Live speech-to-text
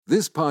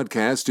This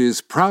podcast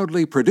is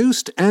proudly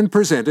produced and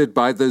presented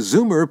by the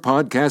ZWIR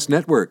Podcast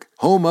Network,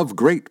 home of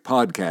great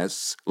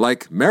podcasts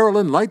like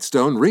Marilyn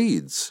Lightstone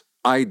Reads,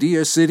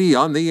 Idea City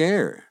on the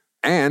Air,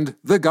 and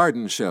The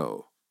Garden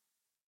Show.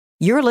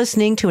 You're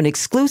listening to an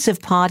exclusive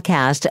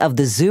podcast of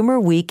the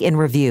ZWIR Week in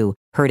Review,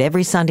 heard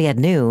every Sunday at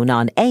noon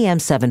on AM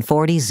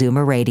 740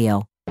 ZWIR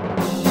Radio.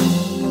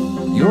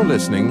 You're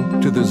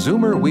listening to the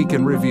ZWIR Week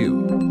in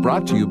Review,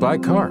 brought to you by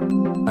CARP,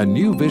 a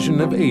new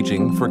vision of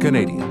aging for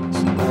Canadians.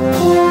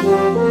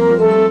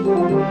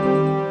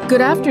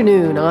 Good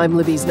afternoon, I'm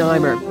Libby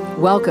Znaimer.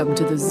 Welcome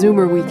to the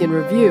ZWIR Week in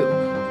Review,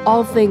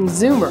 all things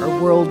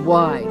ZWIR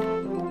worldwide.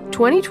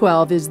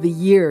 2012 is the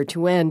year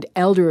to end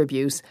elder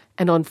abuse,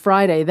 and on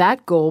Friday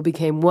that goal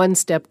became one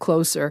step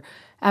closer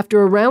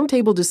after a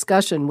roundtable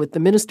discussion with the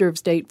Minister of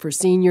State for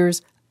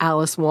Seniors,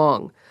 Alice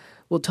Wong.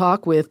 We'll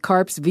talk with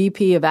CARP's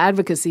VP of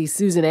Advocacy,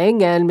 Susan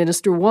Eng, and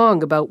Minister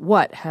Wong about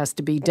what has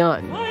to be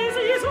done.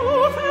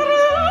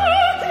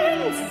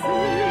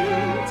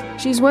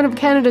 She's one of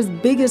Canada's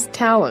biggest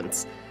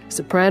talents.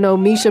 Soprano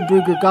Measha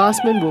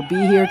Bruggergosman will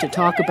be here to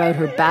talk about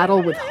her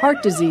battle with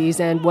heart disease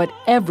and what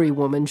every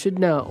woman should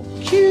know.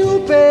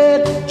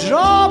 Cupid,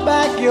 draw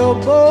back your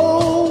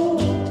bow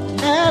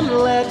and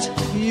let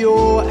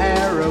your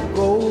arrow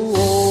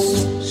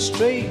go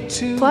straight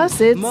to.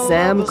 Plus, it's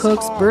Sam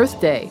Cooke's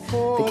birthday.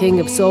 The King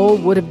of Soul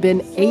would have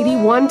been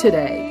 81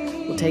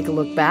 today. We'll take a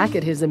look back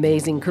at his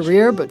amazing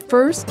career, but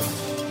first,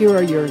 here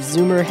are your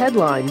ZWIR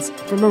headlines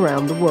from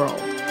around the world.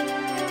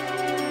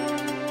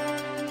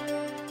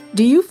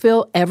 Do you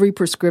fill every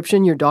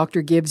prescription your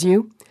doctor gives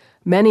you?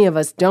 Many of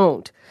us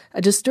don't. A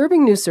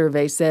disturbing new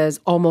survey says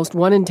almost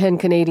 1 in 10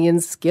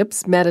 Canadians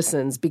skips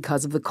medicines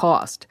because of the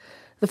cost.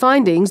 The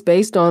findings,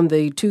 based on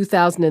the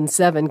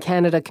 2007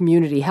 Canada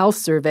Community Health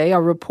Survey,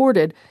 are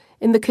reported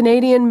in the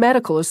Canadian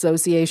Medical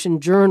Association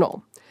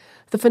Journal.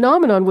 The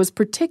phenomenon was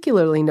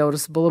particularly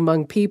noticeable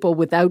among people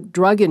without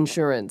drug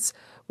insurance.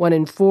 1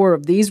 in 4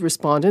 of these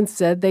respondents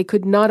said they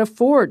could not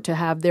afford to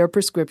have their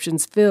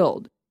prescriptions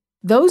filled.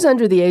 Those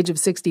under the age of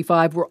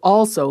 65 were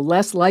also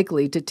less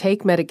likely to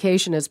take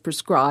medication as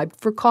prescribed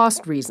for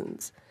cost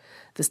reasons.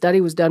 The study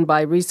was done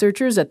by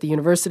researchers at the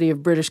University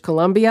of British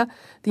Columbia,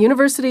 the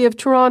University of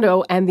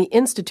Toronto, and the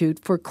Institute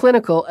for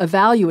Clinical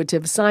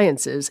Evaluative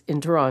Sciences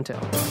in Toronto.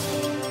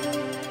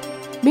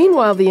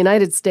 Meanwhile, the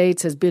United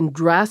States has been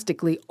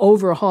drastically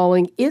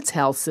overhauling its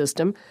health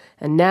system,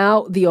 and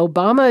now the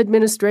Obama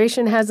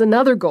administration has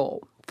another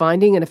goal,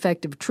 finding an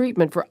effective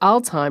treatment for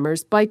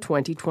Alzheimer's by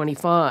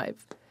 2025.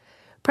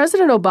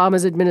 President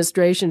Obama's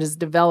administration is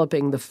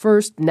developing the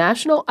first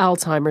national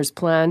Alzheimer's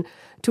plan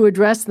to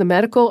address the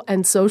medical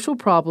and social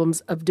problems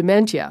of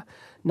dementia,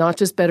 not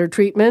just better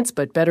treatments,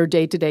 but better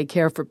day-to-day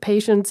care for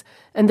patients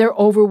and their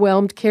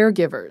overwhelmed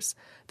caregivers.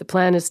 The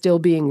plan is still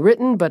being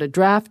written, but a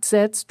draft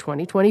sets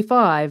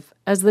 2025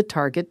 as the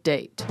target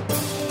date.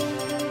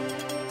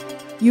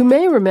 You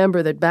may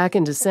remember that back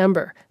in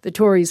December, the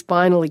Tories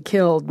finally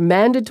killed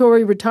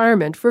mandatory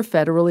retirement for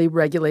federally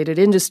regulated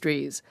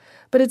industries.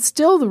 But it's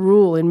still the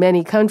rule in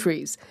many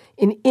countries.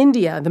 In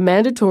India, the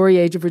mandatory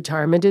age of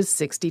retirement is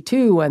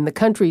 62, and the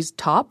country's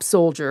top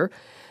soldier,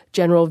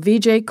 General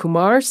Vijay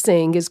Kumar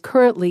Singh, is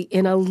currently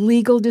in a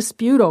legal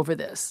dispute over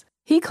this.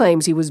 He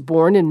claims he was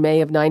born in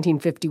May of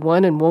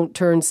 1951 and won't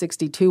turn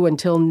 62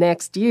 until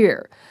next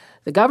year.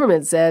 The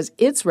government says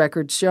its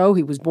records show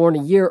he was born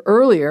a year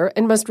earlier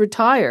and must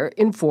retire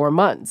in 4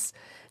 months.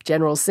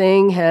 General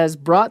Singh has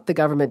brought the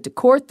government to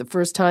court, the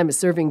first time a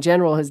serving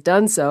general has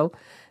done so.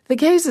 The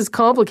case is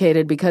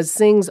complicated because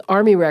Singh's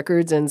army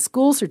records and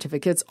school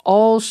certificates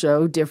all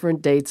show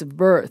different dates of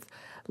birth.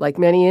 Like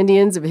many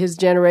Indians of his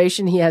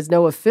generation, he has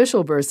no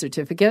official birth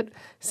certificate.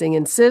 Singh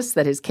insists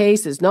that his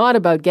case is not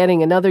about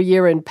getting another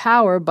year in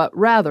power, but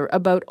rather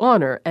about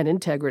honor and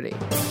integrity.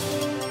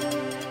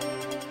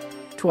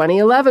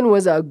 2011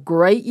 was a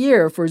great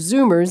year for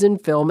Zoomers in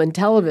film and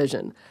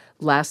television.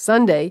 Last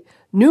Sunday,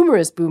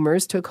 numerous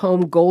boomers took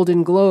home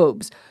Golden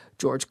Globes.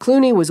 George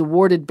Clooney was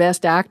awarded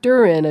Best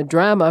Actor in a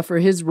drama for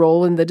his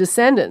role in The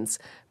Descendants.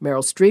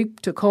 Meryl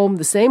Streep took home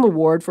the same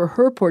award for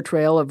her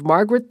portrayal of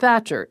Margaret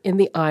Thatcher in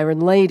The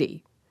Iron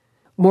Lady.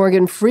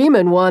 Morgan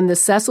Freeman won the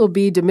Cecil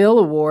B. DeMille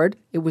Award.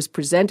 It was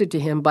presented to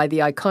him by the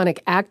iconic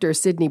actor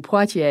Sidney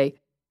Poitier.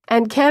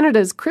 And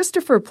Canada's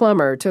Christopher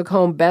Plummer took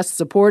home Best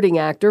Supporting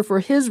Actor for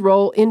his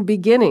role in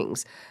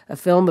Beginnings, a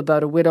film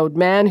about a widowed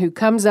man who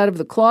comes out of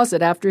the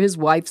closet after his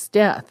wife's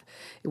death.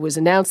 It was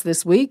announced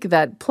this week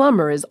that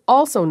Plummer is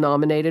also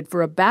nominated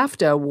for a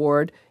BAFTA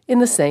award in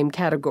the same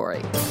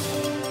category.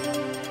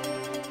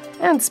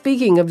 And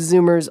speaking of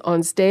Zoomers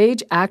on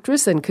stage,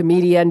 actress and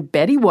comedian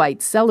Betty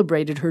White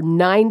celebrated her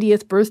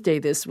 90th birthday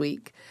this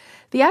week.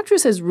 The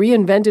actress has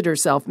reinvented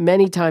herself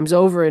many times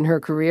over in her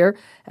career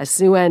as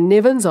Sue Ann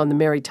Nivens on The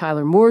Mary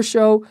Tyler Moore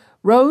Show,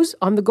 Rose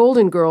on The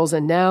Golden Girls,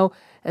 and now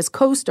as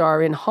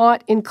co-star in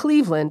Hot in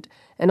Cleveland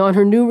and on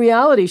her new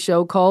reality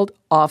show called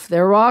Off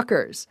Their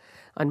Rockers.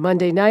 On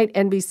Monday night,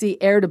 NBC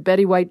aired a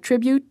Betty White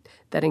tribute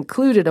that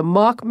included a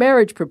mock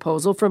marriage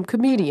proposal from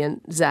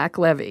comedian Zach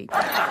Levy.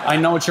 I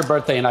know it's your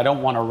birthday and I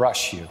don't want to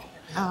rush you.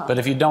 But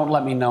if you don't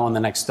let me know in the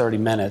next 30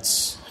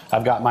 minutes,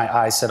 I've got my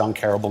eyes set on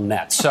Caribou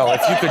Net. So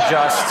if you could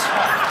just,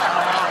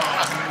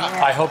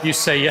 I hope you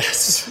say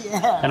yes.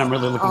 Yeah. And I'm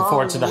really looking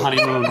forward to the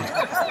honeymoon.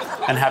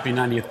 And happy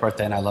 90th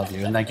birthday, and I love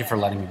you. And thank you for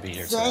letting me be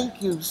here today.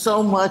 Thank you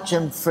so much,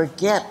 and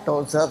forget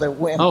those other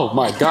women. Oh,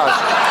 my gosh.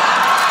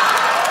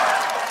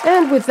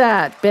 And with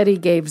that, Betty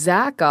gave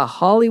Zach a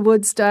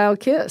Hollywood-style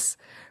kiss.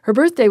 Her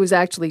birthday was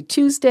actually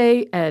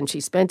Tuesday, and she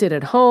spent it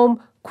at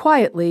home,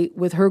 quietly,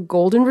 with her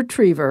golden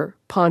retriever,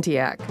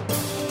 Pontiac.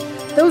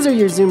 Those are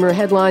your Zoomer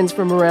headlines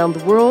from around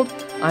the world.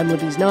 I'm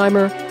Libby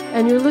Znaimer,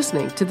 and you're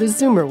listening to the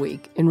Zoomer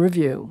Week in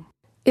Review.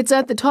 It's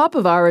at the top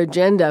of our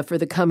agenda for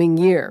the coming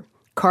year.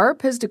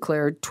 CARP has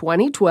declared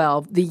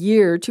 2012 the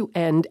year to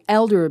end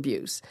elder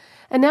abuse.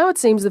 And now it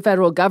seems the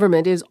federal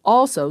government is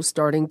also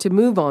starting to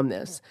move on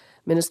this.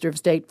 Minister of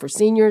State for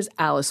Seniors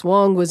Alice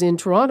Wong was in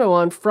Toronto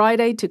on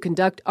Friday to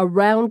conduct a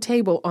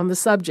roundtable on the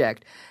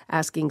subject,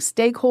 asking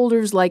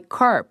stakeholders like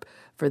CARP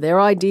for their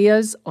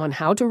ideas on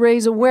how to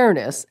raise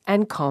awareness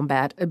and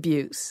combat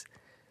abuse.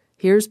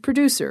 Here's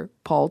producer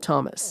Paul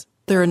Thomas.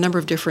 There are a number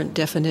of different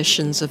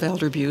definitions of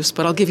elder abuse,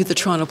 but I'll give you the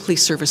Toronto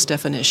Police Service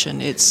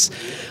definition. It's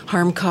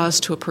harm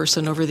caused to a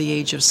person over the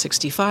age of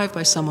 65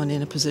 by someone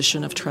in a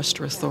position of trust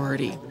or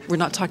authority. We're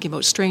not talking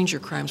about stranger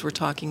crimes. We're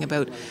talking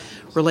about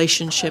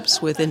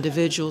relationships with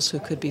individuals who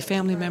could be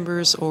family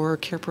members or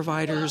care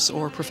providers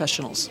or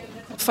professionals.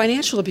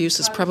 Financial abuse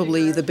is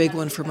probably the big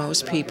one for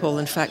most people.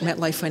 In fact,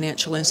 MetLife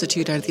Financial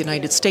Institute out of the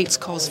United States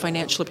calls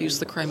financial abuse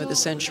the crime of the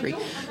century.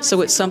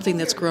 So it's something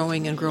that's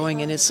growing and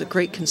growing, and it's a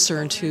great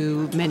concern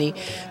to many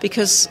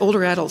because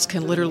older adults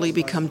can literally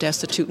become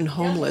destitute and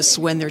homeless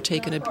when they're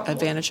taken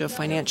advantage of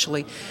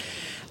financially.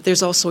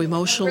 There's also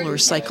emotional or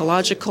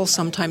psychological,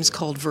 sometimes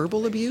called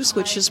verbal abuse,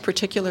 which is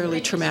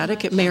particularly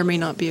traumatic. It may or may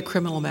not be a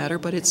criminal matter,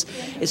 but it's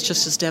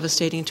just as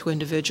devastating to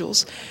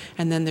individuals.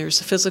 And then there's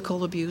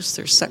physical abuse,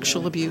 there's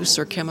sexual abuse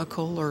or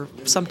chemical or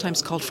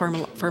sometimes called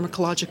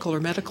pharmacological or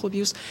medical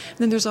abuse. And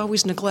then there's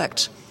always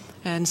neglect.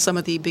 And some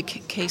of the big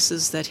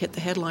cases that hit the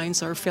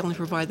headlines are failing to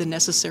provide the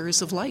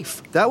necessaries of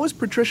life. That was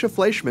Patricia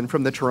Fleischman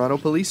from the Toronto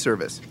Police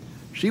Service.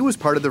 She was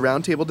part of the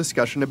roundtable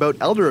discussion about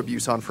elder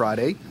abuse on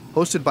Friday,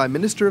 hosted by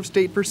Minister of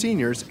State for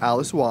Seniors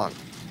Alice Wong.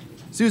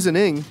 Susan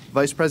Ng,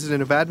 Vice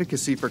President of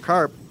Advocacy for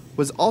CARP,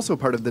 was also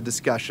part of the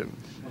discussion.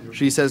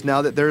 She says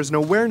now that there is an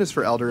awareness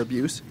for elder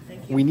abuse,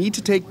 we need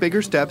to take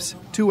bigger steps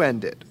to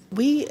end it.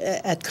 We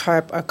at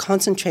CARP are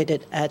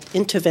concentrated at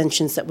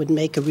interventions that would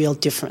make a real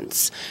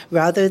difference,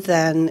 rather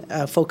than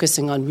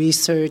focusing on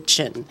research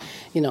and,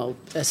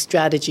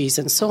 strategies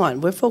and so on.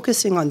 We're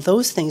focusing on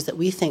those things that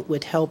we think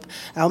would help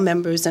our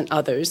members and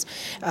others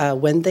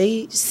when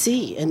they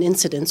see an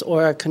incident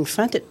or are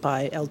confronted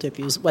by elder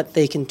abuse, what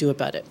they can do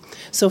about it.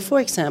 So, for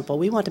example,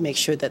 we want to make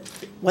sure that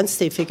once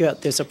they figure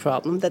out there's a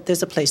problem, that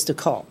there's a place to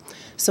call.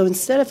 So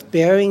instead of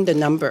burying the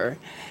number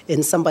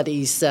in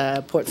somebody's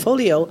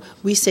portfolio,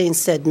 we say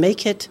instead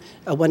make it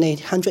a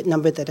 1-800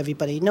 number that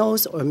everybody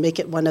knows, or make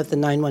it one of the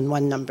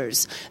 911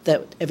 numbers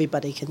that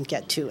everybody can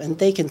get to, and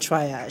they can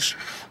triage.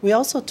 We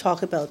also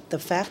talk about the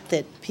fact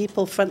that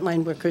people,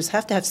 frontline workers,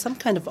 have to have some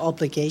kind of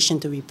obligation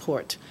to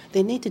report.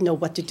 They need to know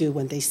what to do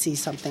when they see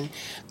something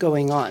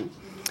going on.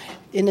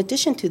 In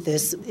addition to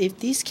this, if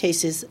these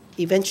cases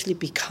eventually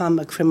become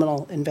a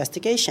criminal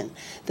investigation,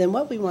 then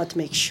what we want to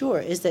make sure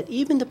is that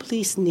even the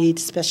police need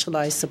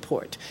specialized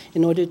support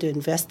in order to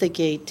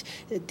investigate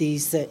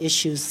these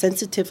issues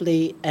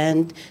sensitively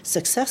and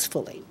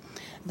successfully.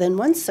 Then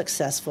once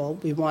successful,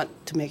 we want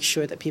to make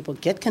sure that people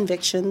get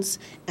convictions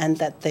and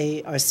that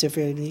they are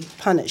severely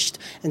punished.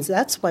 And so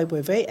that's why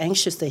we're very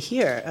anxious to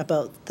hear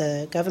about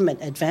the government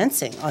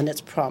advancing on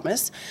its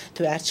promise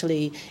to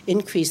actually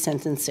increase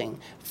sentencing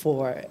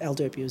for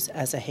elder abuse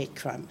as a hate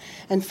crime.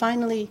 And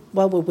finally,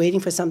 while we're waiting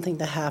for something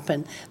to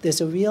happen, there's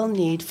a real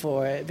need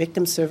for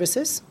victim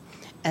services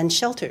and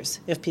shelters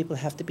if people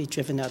have to be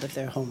driven out of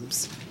their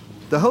homes.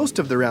 The host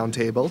of the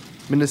roundtable,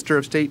 Minister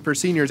of State for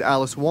Seniors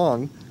Alice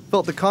Wong,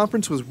 felt the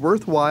conference was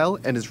worthwhile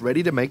and is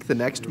ready to make the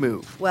next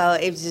move. Well,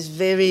 it was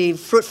very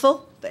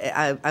fruitful.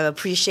 I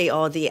appreciate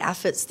all the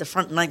efforts the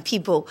frontline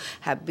people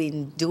have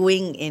been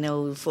doing,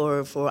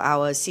 for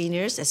our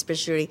seniors,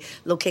 especially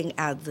looking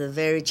at the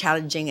very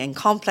challenging and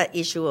complex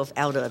issue of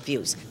elder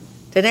abuse.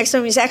 The next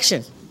one is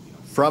action.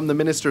 From the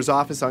Minister's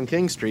office on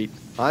King Street,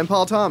 I'm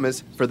Paul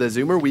Thomas for the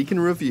Zoomer Week in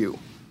Review.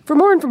 For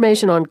more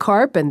information on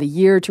CARP and the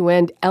year to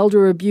end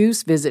elder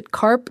abuse, visit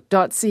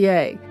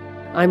carp.ca.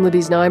 I'm Libby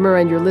Znaimer,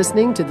 and you're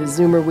listening to the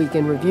Zoomer Week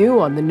in Review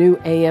on the new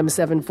AM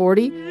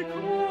 740.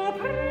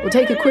 We'll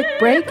take a quick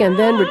break and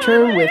then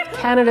return with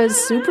Canada's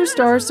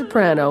superstar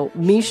soprano,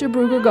 Measha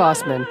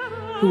Bruggergosman,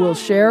 who will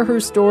share her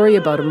story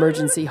about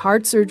emergency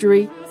heart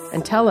surgery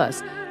and tell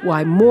us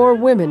why more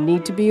women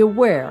need to be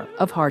aware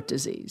of heart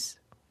disease.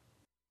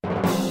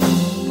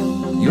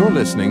 You're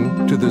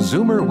listening to the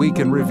Zoomer Week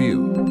in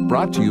Review,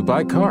 brought to you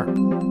by CARP,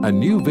 a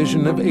new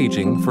vision of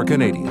aging for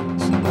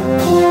Canadians.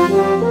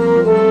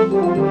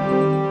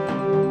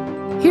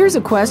 Here's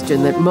a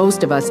question that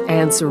most of us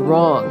answer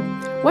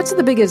wrong. What's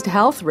the biggest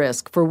health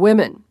risk for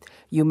women?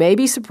 You may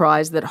be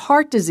surprised that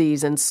heart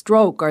disease and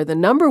stroke are the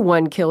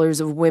 #1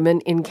 killers of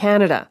women in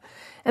Canada,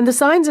 and the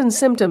signs and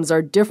symptoms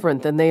are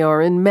different than they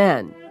are in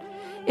men.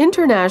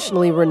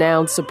 Internationally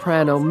renowned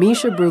soprano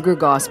Measha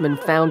Bruggergosman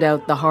found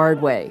out the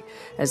hard way.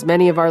 As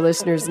many of our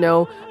listeners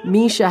know,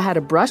 Measha had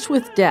a brush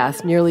with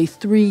death nearly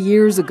 3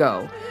 years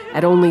ago.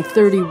 At only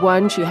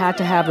 31, she had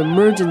to have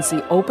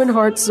emergency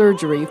open-heart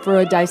surgery for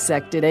a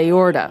dissected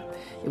aorta.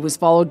 It was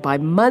followed by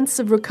months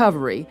of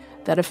recovery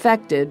that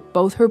affected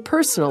both her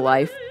personal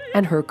life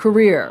and her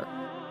career.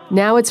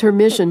 Now it's her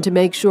mission to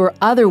make sure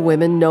other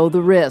women know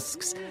the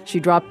risks.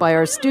 She dropped by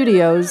our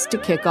studios to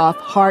kick off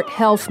Heart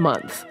Health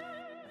Month.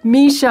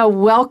 Measha,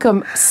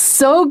 welcome.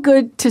 So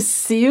good to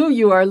see you.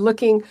 You are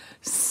looking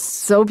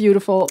so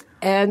beautiful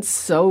and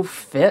so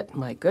fit.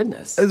 My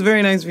goodness. It was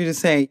very nice of you to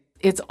say.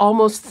 It's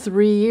almost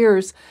 3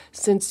 years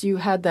since you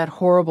had that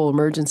horrible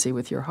emergency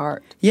with your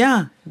heart.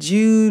 Yeah.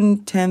 June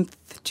 10th,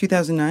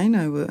 2009,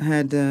 I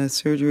had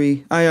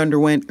surgery. I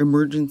underwent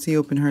emergency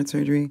open heart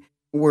surgery.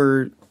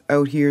 We're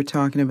out here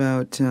talking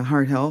about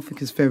heart health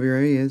because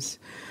February is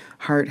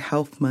Heart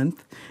Health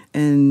Month.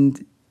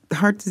 And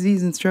heart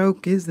disease and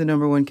stroke is the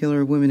 #1 killer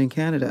of women in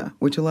Canada,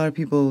 which a lot of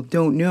people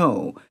don't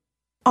know.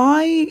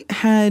 I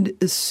had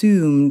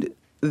assumed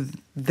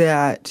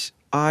that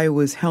I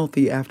was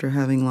healthy after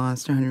having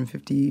lost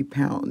 150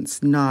 pounds.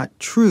 Not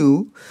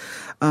true.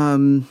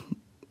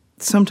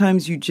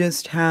 Sometimes you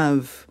just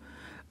have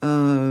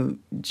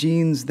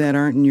genes that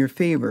aren't in your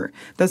favor.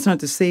 That's not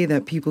to say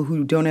that people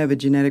who don't have a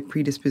genetic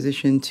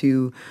predisposition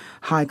to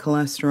high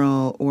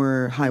cholesterol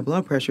or high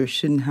blood pressure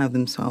shouldn't have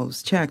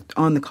themselves checked.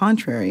 On the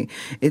contrary,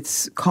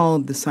 it's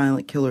called the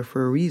silent killer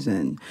for a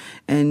reason.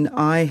 And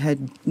I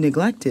had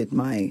neglected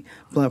my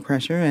blood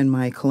pressure and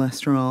my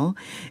cholesterol.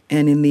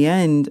 And in the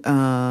end,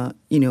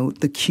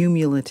 the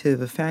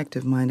cumulative effect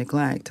of my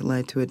neglect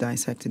led to a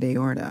dissected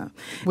aorta.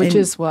 Which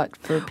is what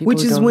for people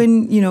Which who is don't...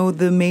 when,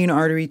 the main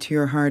artery to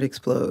your heart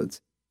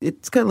explodes.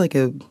 It's got like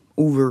a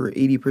over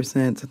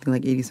 80%, something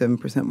like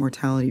 87%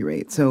 mortality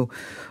rate. So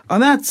on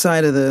that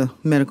side of the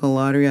medical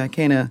lottery, I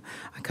came out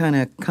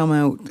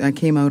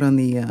on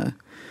the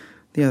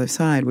other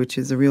side, which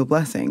is a real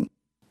blessing.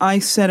 I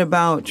set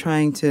about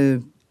trying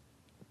to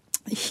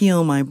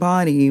heal my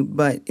body,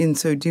 but in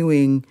so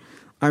doing,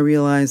 I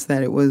realized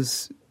that it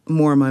was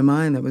more my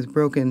mind that was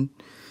broken.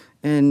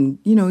 And,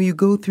 you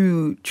go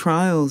through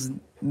trials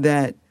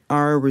that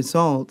are a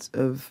result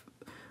of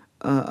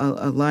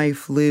a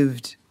life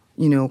lived,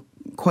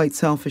 quite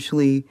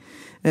selfishly.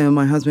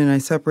 My husband and I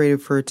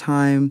separated for a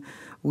time.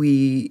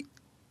 We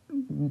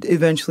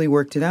eventually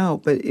worked it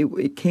out, but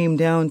it came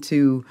down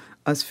to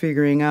us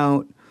figuring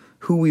out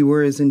who we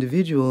were as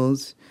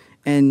individuals.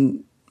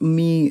 And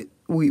we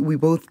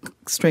both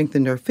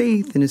strengthened our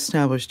faith and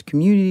established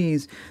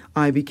communities.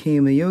 I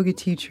became a yoga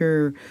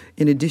teacher.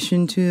 In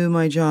addition to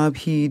my job,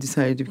 he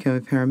decided to become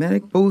a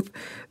paramedic. Both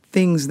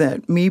things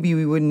that maybe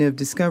we wouldn't have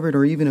discovered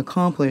or even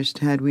accomplished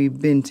had we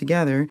been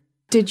together.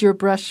 Did your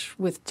brush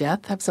with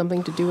death have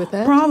something to do with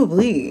that?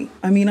 Probably.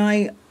 I mean,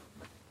 I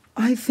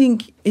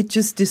think it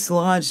just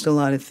dislodged a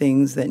lot of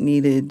things that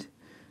needed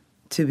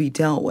to be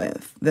dealt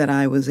with that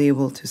I was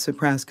able to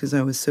suppress because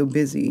I was so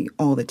busy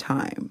all the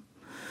time.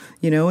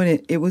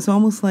 And it was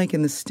almost like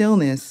in the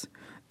stillness,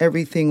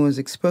 everything was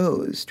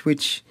exposed,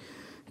 which,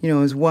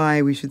 is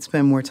why we should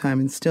spend more time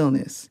in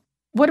stillness.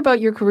 What about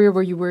your career?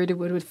 Were you worried it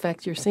would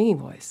affect your singing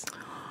voice?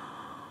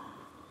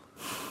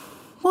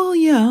 Well,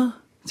 yeah,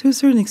 to a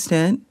certain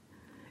extent.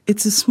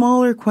 It's a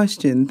smaller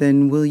question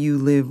than will you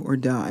live or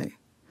die,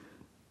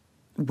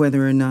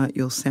 whether or not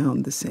you'll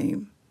sound the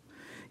same.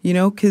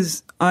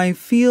 Because I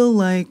feel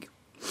like,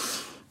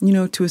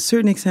 to a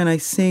certain extent, I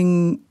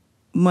sing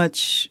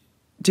much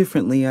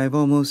differently. I've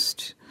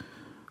almost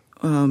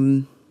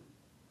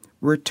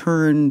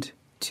returned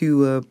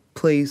to a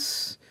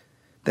place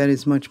that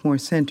is much more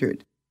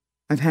centered.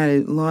 I've had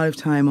a lot of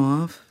time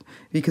off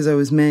because I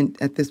was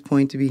meant at this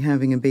point to be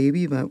having a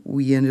baby, but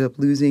we ended up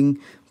losing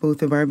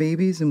both of our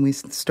babies, and we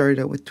started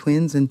out with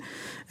twins and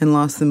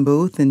lost them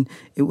both, and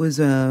it was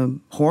a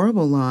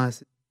horrible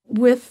loss.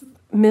 With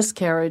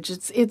miscarriage,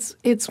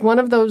 it's one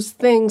of those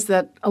things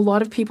that a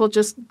lot of people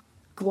just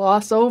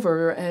gloss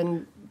over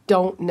and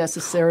don't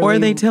necessarily... Or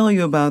they tell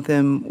you about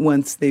them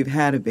once they've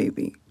had a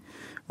baby,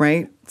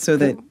 right? So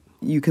that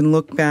you can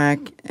look back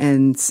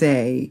and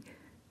say,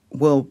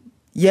 well,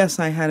 yes,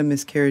 I had a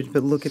miscarriage,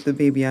 but look at the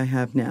baby I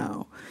have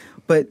now.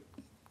 But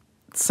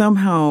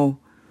somehow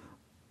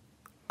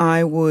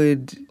I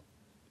would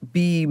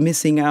be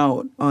missing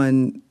out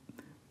on,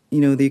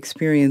 the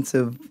experience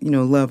of,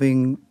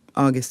 loving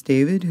August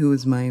David, who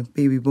was my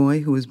baby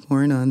boy, who was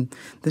born on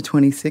the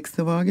 26th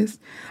of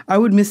August. I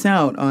would miss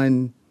out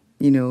on,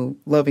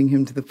 loving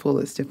him to the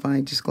fullest if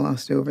I just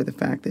glossed over the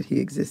fact that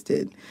he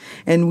existed.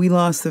 And we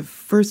lost the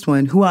first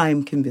one, who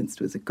I'm convinced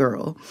was a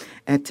girl,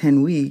 at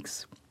 10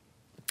 weeks.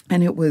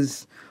 And it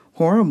was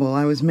horrible.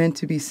 I was meant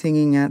to be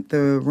singing at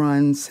the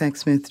Ron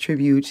Sexsmith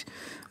tribute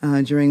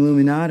during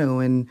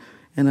Luminato, and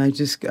And I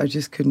just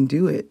couldn't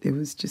do it. It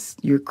was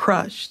just, you're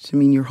crushed. I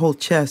mean, your whole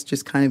chest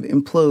just kind of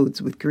implodes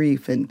with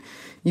grief, and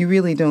you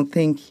really don't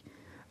think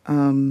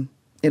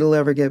it'll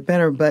ever get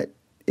better, but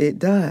it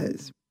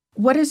does.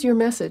 What is your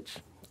message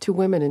to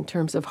women in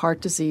terms of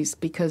heart disease?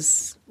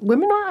 Because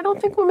I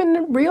don't think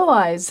women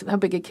realize how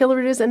big a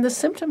killer it is, and the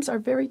symptoms are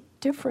very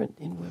different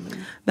in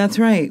women. That's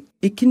right.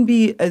 It can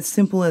be as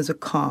simple as a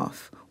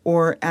cough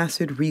or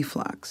acid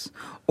reflux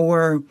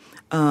or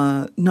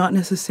not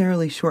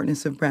necessarily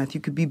shortness of breath.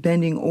 You could be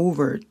bending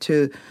over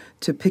to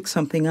pick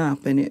something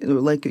up, and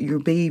like your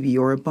baby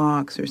or a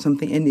box or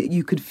something, and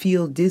you could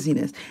feel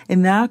dizziness.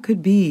 And that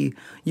could be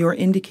your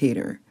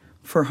indicator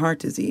for heart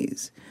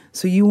disease.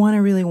 So you want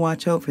to really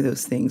watch out for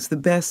those things. The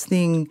best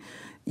thing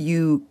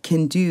you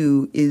can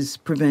do is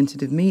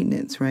preventative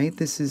maintenance, right?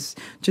 This is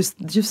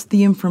just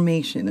the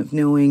information of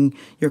knowing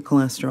your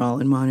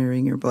cholesterol and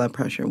monitoring your blood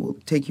pressure will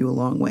take you a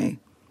long way.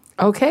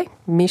 Okay,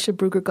 Measha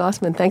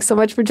Bruggergosman, thanks so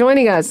much for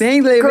joining us.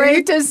 Thanks, Libby.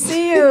 Great to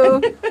see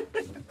you.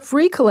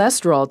 Free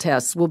cholesterol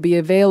tests will be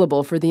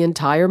available for the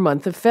entire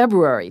month of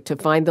February. To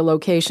find the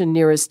location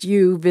nearest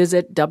you,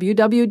 visit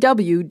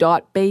www.basel.ca.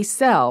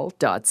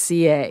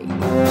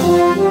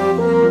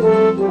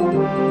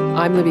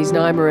 I'm Libby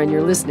Znaimer, and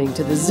you're listening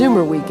to the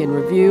Zoomer Week in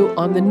Review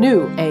on the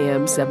new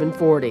AM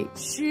 740.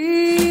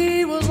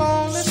 She was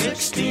only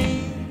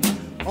 16,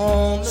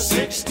 only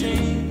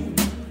 16.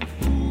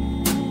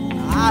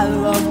 I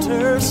loved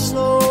her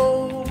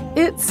so.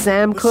 It's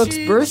Sam Cooke's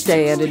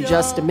birthday, and in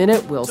just a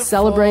minute, we'll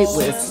celebrate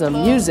with some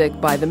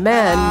music by the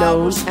man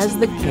known as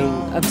the King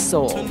of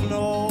Soul.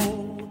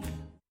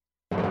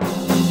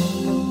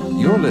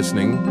 You're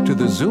listening to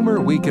the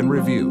Zoomer Week in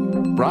Review,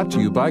 brought to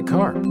you by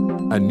CARP,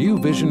 a new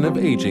vision of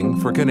aging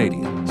for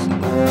Canadians.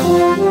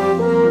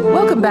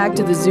 Welcome back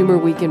to the Zoomer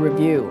Week in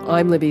Review.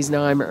 I'm Libby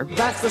Znaimer.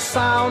 That's the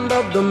sound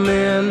of the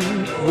men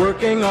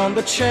working on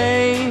the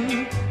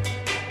chain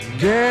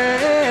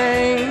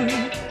gang.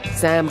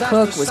 Sam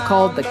Cooke was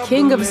called the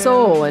King of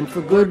Soul, and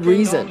for good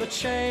reason.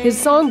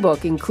 His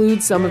songbook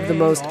includes some of the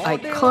most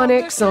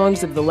iconic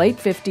songs of the late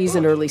 50s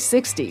and early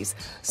 60s.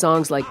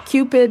 Songs like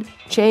Cupid,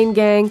 Chain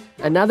Gang,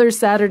 Another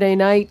Saturday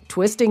Night,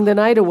 Twisting the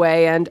Night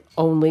Away, and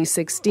Only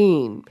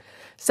 16.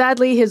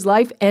 Sadly, his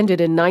life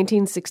ended in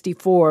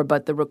 1964,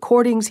 but the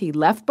recordings he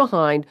left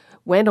behind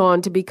went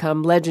on to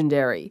become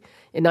legendary.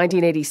 In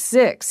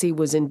 1986, he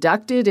was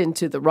inducted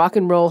into the Rock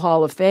and Roll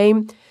Hall of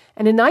Fame,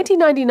 and in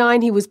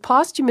 1999, he was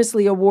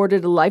posthumously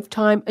awarded a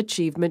Lifetime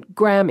Achievement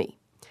Grammy.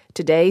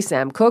 Today,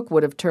 Sam Cooke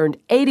would have turned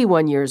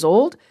 81 years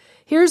old.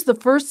 Here's the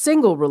first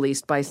single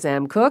released by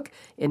Sam Cooke.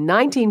 In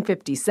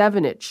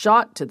 1957, it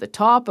shot to the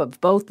top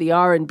of both the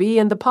R&B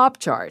and the pop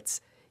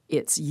charts.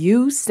 It's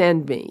You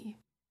Send Me.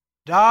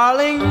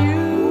 Darling,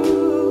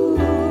 you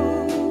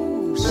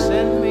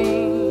send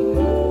me.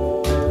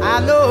 I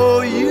know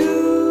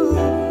you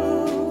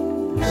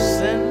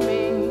send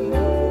me.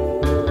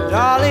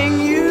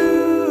 Darling, you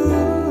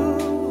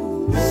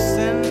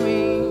send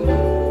me.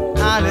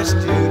 Honest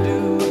you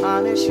do,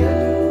 honest you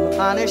do,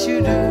 honest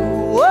you do.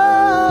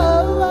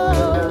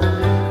 Whoa,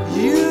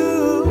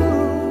 you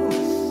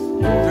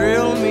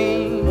thrill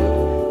me.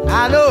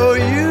 I know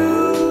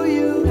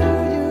you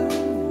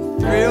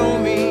thrill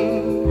me.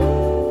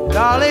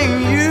 Darling,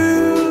 you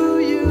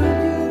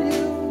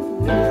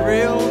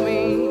thrill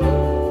me.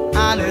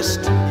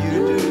 Honest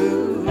you do.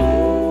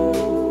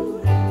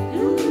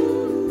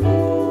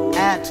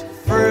 At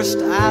first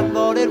I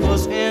thought it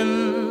was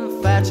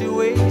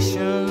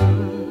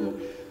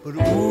infatuation, but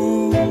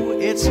ooh,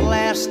 it's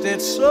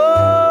lasted so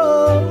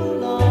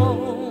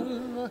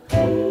long.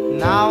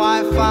 Now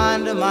I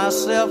find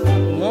myself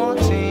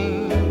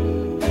wanting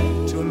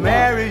to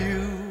marry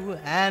you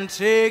and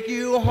take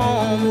you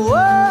home.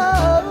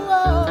 Whoa,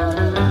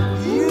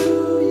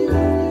 you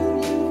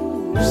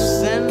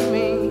send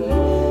me.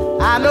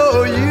 I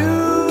know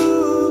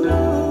you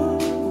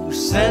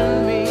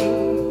send me.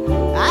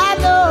 I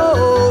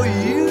know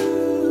you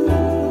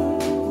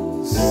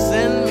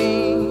send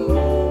me.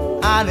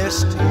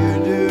 Honest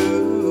you do.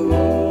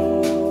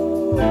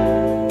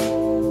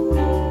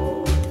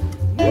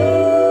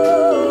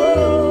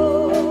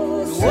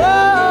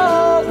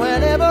 Whoa,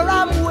 whenever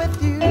I'm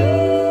with you,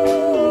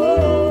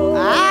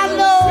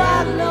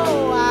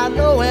 I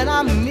know when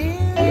I'm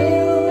near you.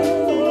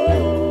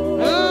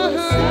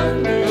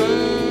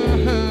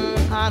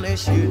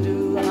 Honest you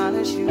do,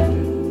 honest you do.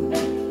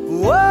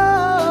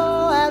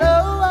 Whoa, and oh,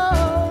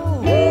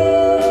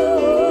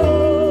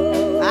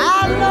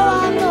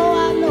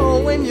 I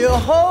know when you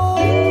hold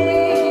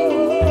me.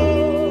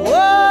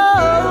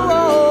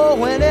 Whoa,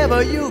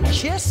 whenever you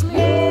kiss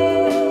me.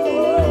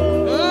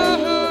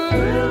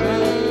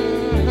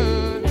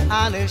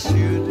 Honest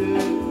you do.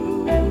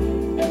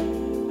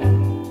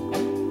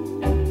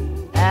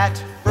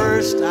 At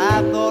first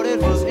I thought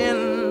it was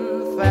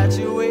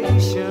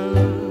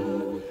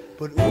infatuation,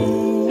 but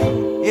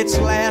ooh, it's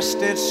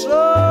lasted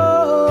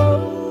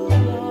so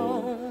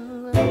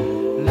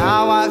long.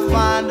 Now I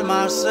find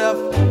myself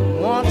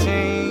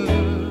wanting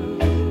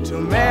to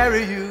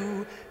marry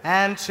you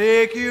and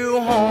take you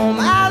home.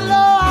 I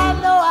know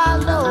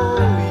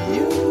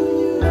you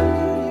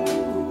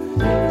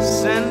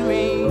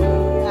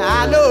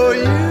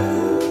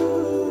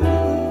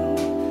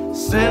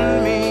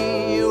Send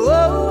me,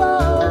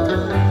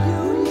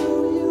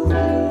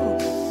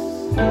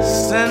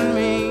 send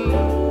me,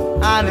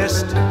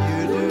 honest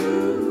you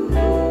do.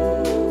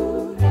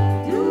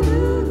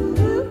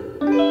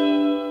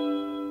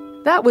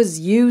 That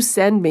was You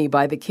Send Me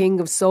by the King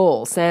of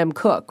Soul, Sam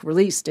Cooke,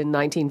 released in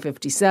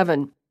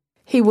 1957.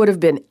 He would have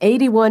been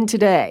 81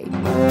 today.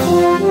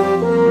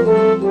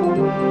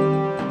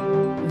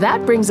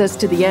 That brings us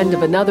to the end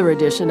of another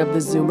edition of the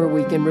Zoomer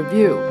Week in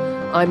Review.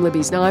 I'm Libby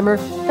Znaimer.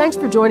 Thanks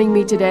for joining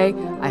me today.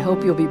 I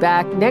hope you'll be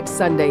back next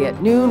Sunday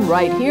at noon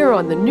right here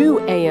on the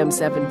new AM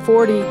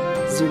 740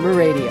 Zoomer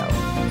Radio.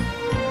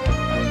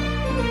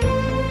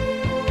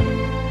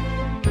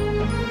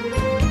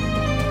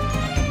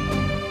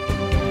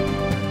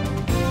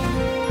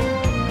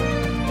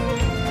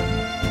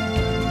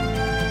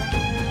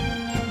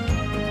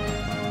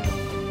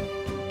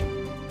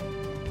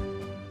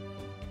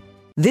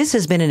 This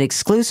has been an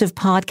exclusive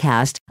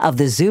podcast of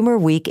the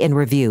Zoomer Week in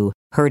Review,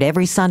 heard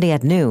every Sunday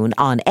at noon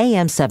on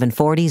AM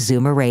 740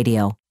 Zoomer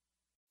Radio.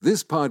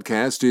 This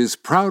podcast is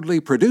proudly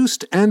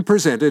produced and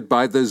presented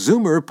by the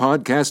Zoomer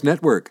Podcast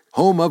Network,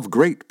 home of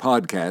great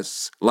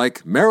podcasts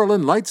like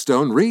Marilyn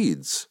Lightstone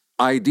Reads,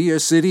 Idea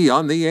City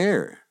on the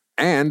Air,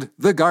 and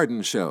The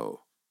Garden Show.